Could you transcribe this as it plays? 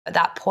At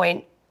that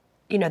point,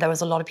 you know, there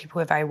was a lot of people who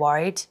were very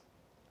worried,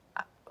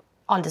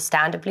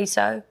 understandably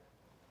so.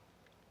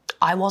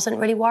 I wasn't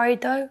really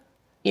worried though.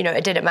 You know,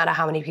 it didn't matter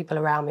how many people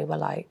around me were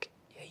like,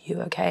 are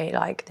you okay?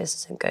 Like, this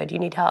isn't good, you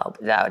need help.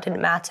 That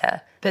didn't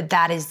matter. But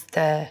that is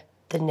the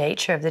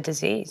nature of the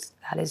disease.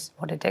 That is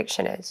what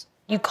addiction is.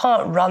 You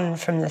can't run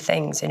from the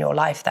things in your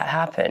life that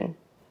happen.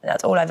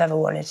 That's all I've ever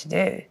wanted to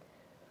do,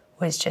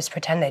 was just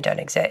pretend they don't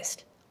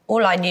exist.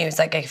 All I knew is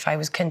like if I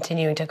was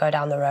continuing to go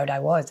down the road I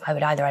would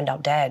either end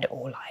up dead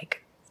or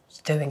like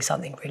doing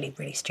something really,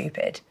 really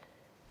stupid.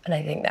 And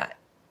I think that,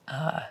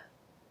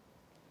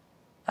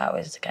 that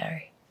was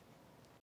scary.